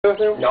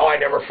No, I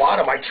never fought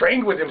him. I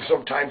trained with him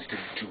sometimes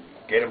to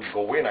get him to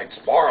go in. I'd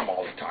spar him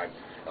all the time.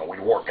 And we'd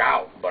work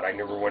out, but I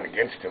never went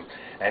against him.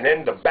 And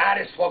then the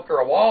baddest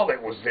fucker of all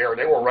that was there,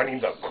 they were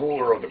running the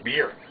cooler of the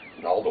beer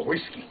and all the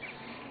whiskey.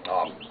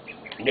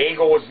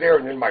 Nego was there,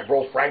 and then my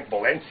bro Frank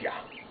Valencia.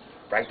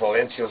 Frank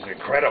Valencia was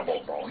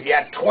incredible, bro. He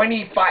had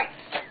 20 fights,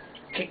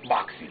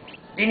 kickboxing.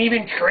 Didn't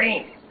even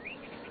train.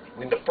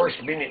 In the first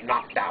minute,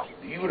 knocked out.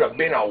 He would have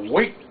been a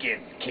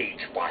wicked cage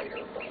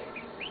fighter, bro.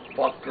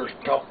 Fucker's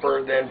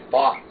tougher than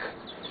fuck.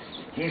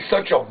 He's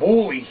such a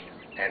bully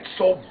and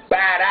so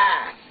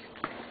badass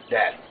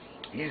that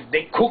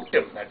they cooked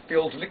him at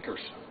Phil's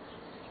Liquors.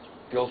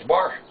 Phil's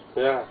Bar.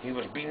 Yeah. He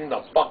was beating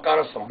the fuck out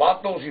of some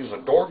vatos. He was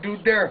a door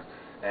dude there.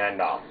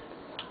 And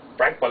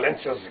Frank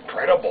Valencia's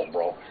incredible,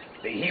 bro.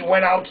 He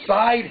went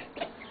outside.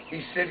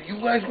 He said, "You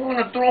guys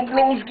want to throw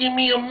blows? Give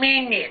me a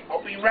minute.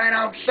 I'll be right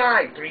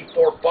outside." 3,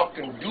 4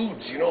 fucking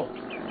dudes, you know.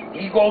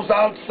 He goes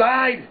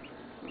outside.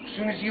 As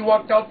soon as he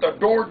walked out the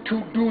door,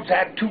 2 dudes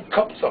had 2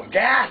 cups of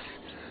gas.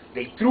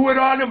 They threw it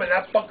on him, and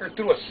that fucker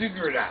threw a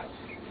cigarette at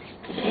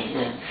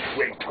him.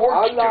 They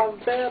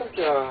torched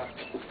him.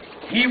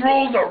 He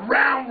rolled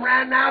around,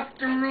 ran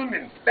after him,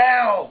 and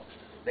fell.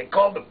 They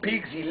called the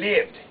pigs. He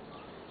lived.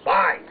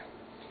 Fine.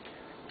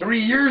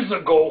 3 years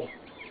ago,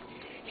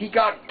 he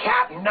got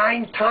capped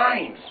 9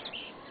 times.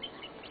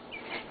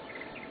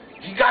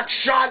 He got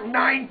shot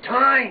 9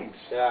 times.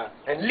 Yeah.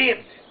 And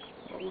lived.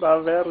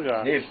 La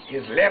verga.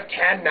 His left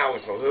hand now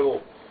is a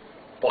little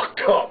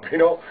fucked up, you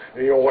know,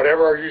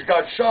 whatever. He's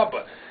got shot,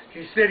 but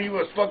he said he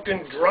was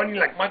fucking running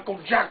like Michael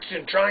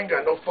Jackson, trying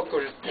to, no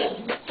fucker just.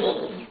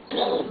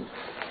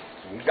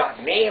 He got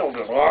nailed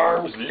with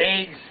arms,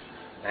 legs,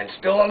 and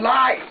still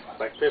alive.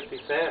 Like 50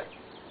 Cent.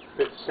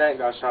 50 Cent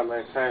got shot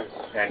 9 times.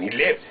 And he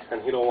lived.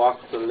 And he don't walk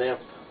with a limp.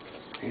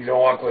 He don't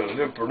walk with a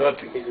limp or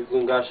nothing. He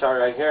just got shot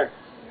right here.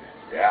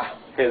 Yeah.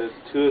 Hit his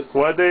tooth.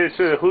 What they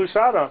say? Who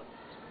shot him?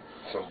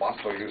 Some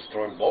vato he was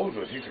throwing blows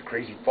with. He's a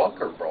crazy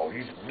fucker, bro.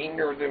 He's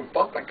meaner than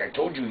fuck. Like I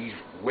told you, he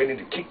went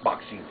into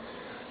kickboxing,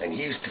 and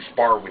he used to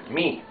spar with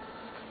me.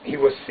 He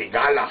was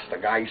Segalas, the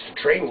guy I used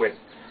to train with.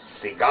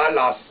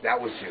 Segalas, that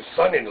was his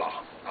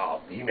son-in-law.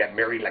 He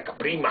married like a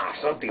prima or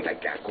something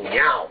like that,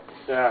 cuñado.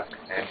 Yeah.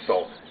 And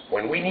so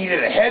when we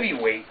needed a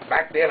heavyweight,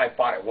 back then I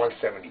fought at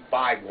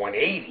 175,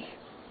 180.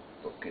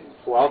 Fucking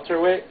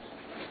welterweight?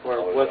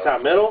 Or what's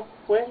that, middle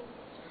weight?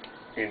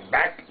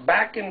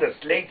 Back in the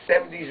late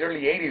 70s,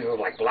 early 80s, it was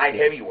like light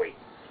heavyweight.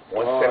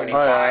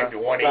 175 to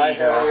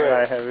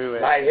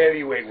 185. Light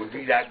heavyweight would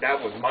be that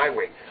was my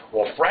weight.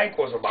 Well, Frank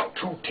was about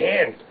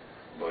 210,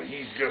 but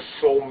he's just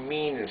so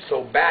mean and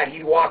so bad.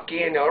 He'd walk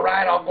in, all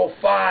right, I'll go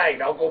fight.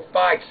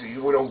 So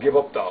you don't give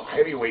up the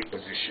heavyweight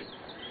position.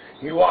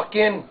 He'd walk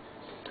in.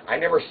 I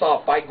never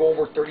saw a fight go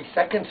over 30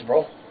 seconds,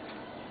 bro.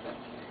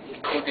 He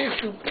go this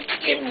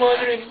fucking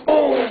mother and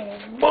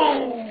boom,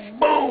 boom,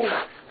 boom.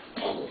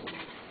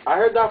 I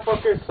heard that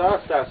fucker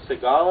sucks, that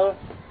Segala.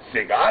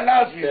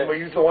 Segalas?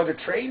 He's the one that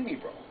trained me,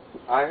 bro.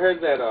 I heard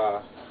that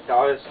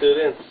all his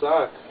students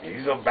suck.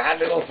 He's a bad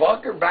little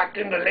fucker. Back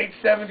in the late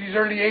 70s,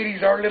 early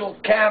 80s, our little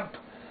camp,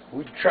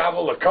 we'd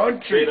travel the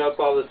country. Beat up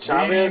all the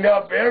Chavez? Beating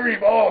up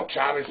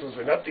Chavez was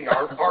nothing.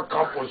 Our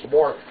camp was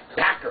more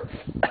Packer.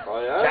 Oh,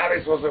 yeah?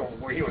 Chavez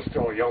wasn't, he was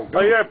still a young dude.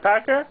 Oh, you're a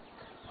Packer?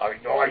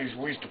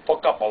 We used to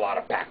fuck up a lot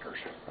of Packers.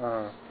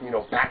 You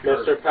know,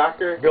 Packer. Mr.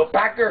 Packer? Bill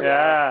Packer?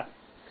 Yeah.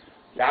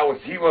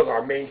 He was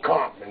our main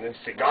comp, and then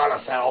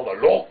Segalas had all the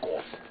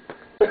locals.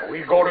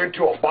 We'd go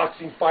into a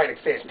boxing fight, like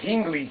say at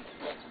Tingley,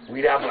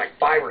 we'd have like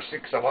 5 or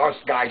 6 of us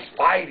guys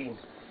fighting,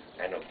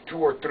 and 2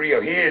 or 3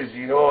 of his,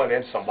 you know, and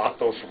then some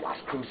vatos from Las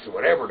Cruces or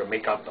whatever to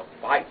make out the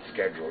fight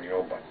schedule, you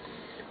know, but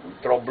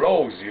we'd throw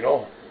blows, you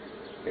know.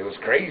 It was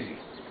crazy.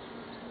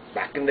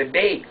 Back in the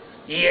day,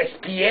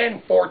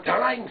 ESPN 4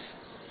 times.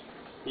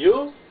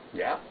 You?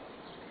 Yeah.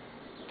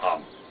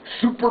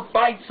 Super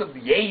fights of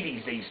the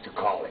 80s, they used to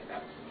call it.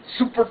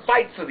 Super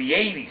fights of the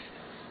 80s.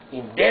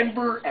 In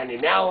Denver and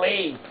in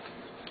LA,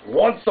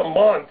 once a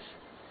month,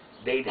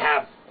 they'd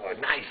have a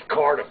nice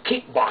card of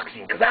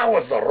kickboxing, because that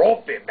was the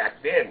rope back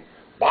then.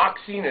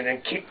 Boxing and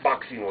then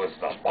kickboxing was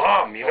the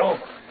bomb, you know.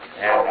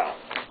 And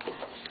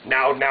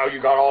now you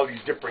got all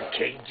these different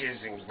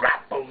cages and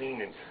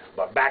grappling,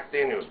 but back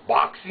then it was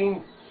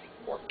boxing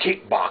or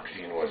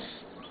kickboxing was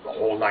the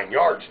whole 9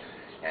 yards.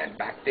 And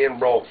back then,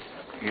 bro,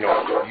 you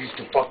know, you used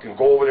to fucking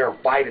go over there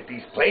and fight at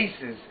these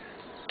places.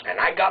 And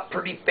I got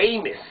pretty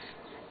famous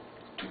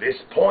to this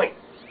point.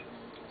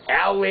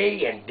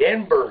 LA and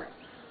Denver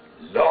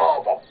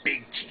love a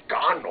big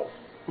Chicano.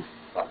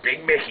 A big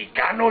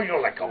Mexicano, you know,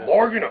 like a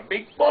Morgan, a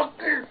big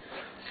fucker.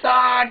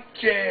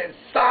 Sanchez,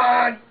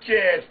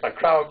 Sanchez. The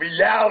crowd would be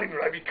yelling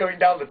when I'd be coming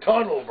down the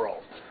tunnel, bro.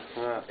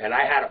 And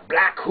I had a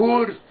black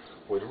hood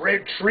with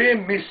red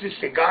trim. Mrs.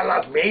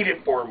 Segalas made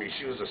it for me.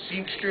 She was a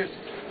seamstress.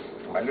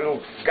 My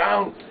little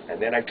gown. And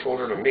then I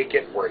told her to make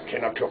it where it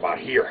came up to about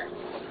here.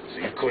 So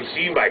you couldn't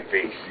see my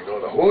face, you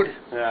know, the hood.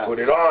 Yeah. Put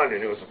it on,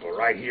 and it was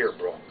right here,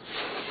 bro.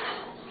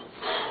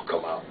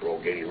 Come out.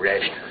 bro, getting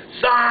ready.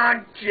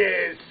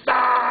 Sanchez!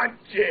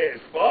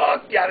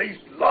 Fuck yeah, they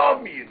used to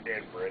love me in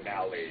Denver and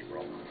LA,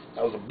 bro.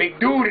 I was a big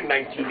dude in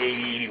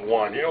 1980,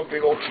 81. You know,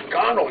 big old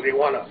Chicano.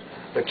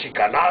 The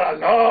Chicanada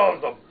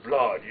loves the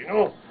blood, you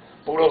know.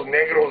 Puros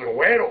negros and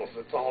güeros,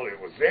 that's all it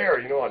was there,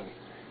 you know. And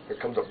here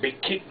comes a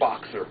big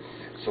kickboxer.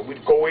 So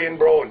we'd go in,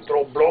 bro, and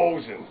throw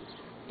blows and,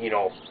 you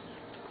know,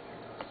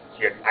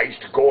 yeah, I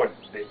used to go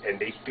and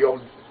they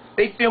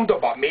filmed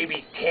about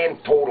maybe 10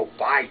 total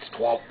fights,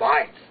 12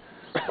 fights.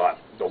 But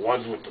the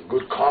ones with the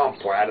good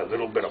comp where I had a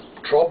little bit of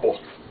trouble,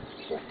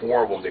 so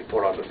 4 of them they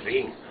put on the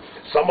thing.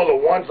 Some of the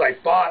ones I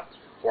fought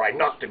where I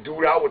knocked the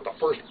dude out with the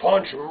first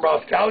punch, remember I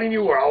was telling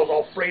you, where I was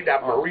all afraid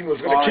that Marine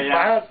was going to kick my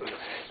ass, and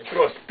I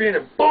threw a spin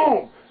and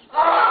boom!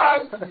 Ah!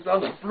 He's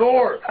on the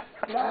floor.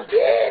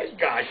 This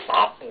guy,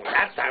 Sapo,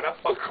 that time that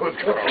fucker was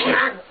going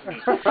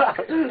to rack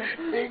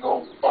me. Big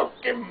old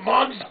fucking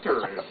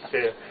monster.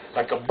 It's,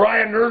 like a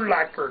Brian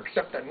Urlacher,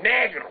 except a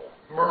negro.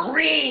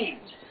 Marine.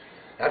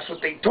 That's what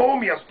they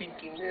told me. I'm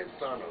thinking, this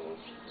son of a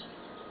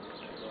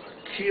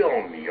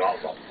kill me. I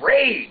was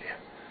afraid.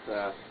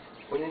 Yeah.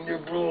 Went in there,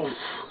 bro.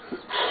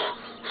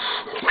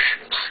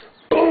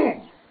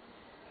 Boom.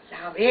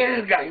 Now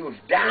this guy, he was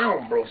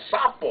down, bro.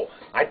 Sapo.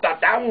 I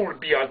thought that one would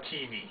be on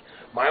TV.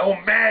 My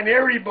old man,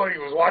 everybody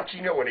was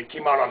watching it when it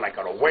came out on like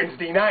on a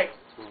Wednesday night.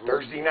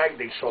 Thursday night,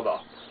 they show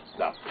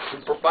the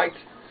super fights.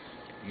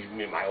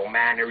 My old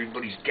man,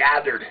 everybody's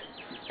gathered,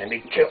 and they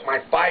kept my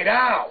fight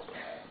out.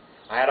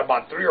 I had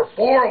about 3 or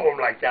 4 of them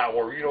like that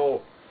where, you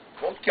know,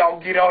 fuck y'all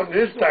get out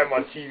this time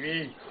on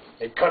TV.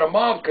 They cut them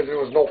off because there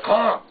was no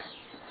comp.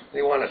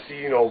 They want to see,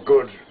 you know,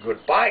 good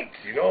fights,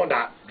 you know,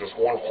 not just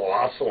one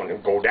colossal and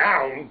then go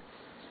down.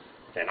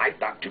 And I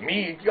thought to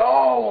me,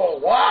 yo,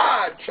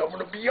 watch, I'm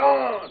going to be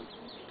on.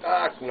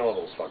 Fuck no,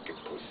 those fucking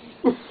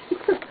pussies.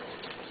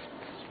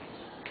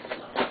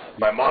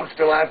 My mom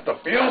still has the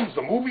films,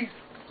 the movies,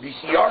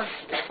 VCRs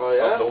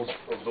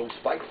of those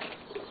fights.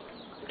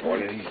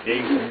 One of these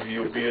days,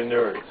 you'll be in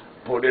there and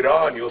put it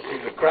on. You'll see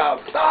the crowd.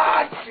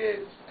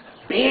 Sanchez!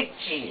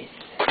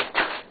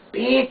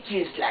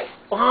 Bitches like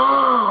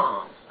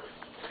bomb.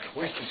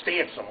 We used to stay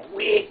at some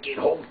wicked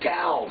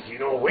hotels, you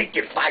know,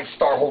 wicked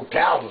 5-star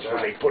hotels is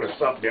where they put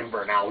us up,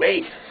 Denver and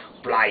LA.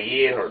 Fly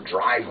in or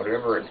drive,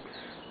 whatever, and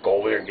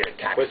go there and get a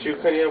taxi. But you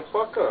couldn't even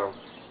fuck them.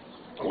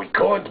 We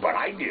could, but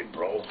I did,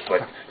 bro.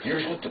 But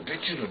here's what the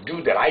bitches would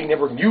do that I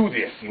never knew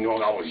this. You know,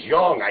 when I was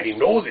young, I didn't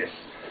know this.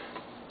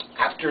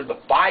 After the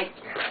fight,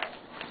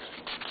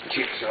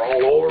 chicks are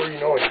all over, you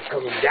know, and you're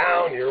coming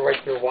down, you're right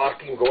there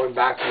walking, going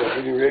back, you know,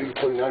 getting ready,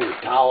 putting on your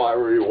towel,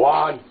 however you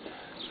want.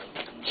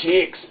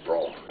 Chicks,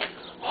 bro.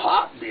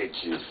 Hot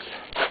bitches.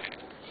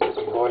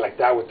 Going like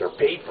that with their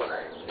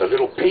paper. The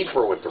little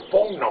paper with their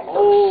phone numbers.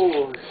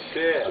 Oh,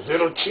 shit. A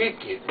little chick,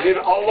 it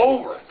all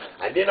over.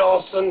 And then all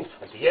of a sudden,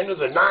 at the end of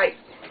the night,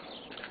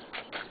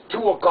 2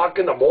 o'clock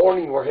in the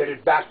morning, we're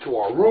headed back to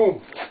our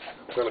room.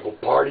 We're going to go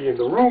party in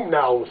the room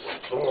now.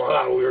 We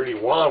already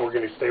won. We're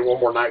going to stay one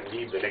more night and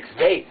leave the next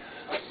day.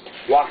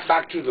 Walk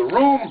back to the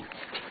room.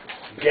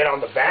 You get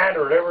on the van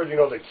or whatever, you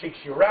know, that takes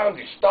you around.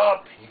 You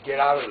stop. You get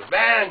out of the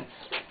van.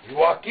 You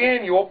walk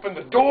in. You open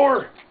the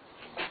door.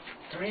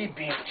 3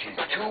 bitches,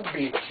 2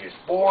 bitches,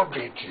 4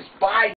 bitches, 5